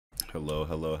Hello,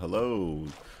 hello, hello.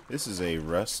 This is a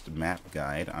Rust map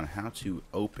guide on how to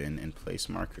open and place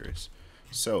markers.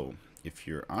 So, if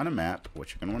you're on a map,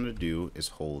 what you're going to want to do is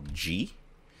hold G,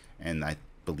 and I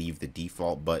believe the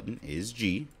default button is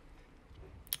G.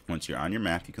 Once you're on your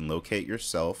map, you can locate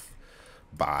yourself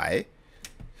by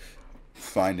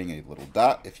finding a little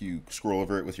dot. If you scroll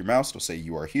over it with your mouse, it'll say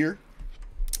you are here.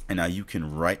 And now you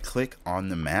can right click on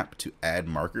the map to add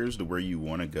markers to where you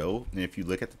want to go. And if you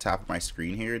look at the top of my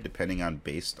screen here, depending on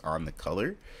based on the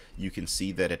color, you can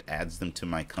see that it adds them to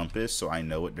my compass so I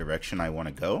know what direction I want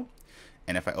to go.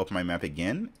 And if I open my map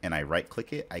again and I right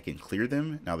click it, I can clear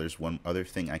them. Now there's one other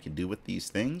thing I can do with these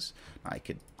things. I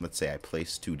could, let's say I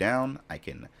place 2 down, I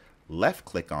can left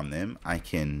click on them, I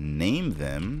can name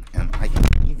them, and I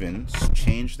can even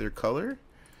change their color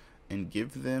and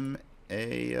give them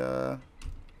a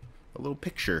little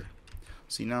picture.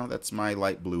 See, now that's my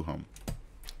light blue home.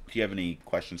 If you have any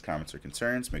questions, comments, or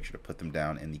concerns, make sure to put them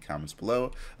down in the comments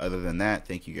below. Other than that,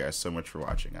 thank you guys so much for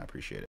watching. I appreciate it.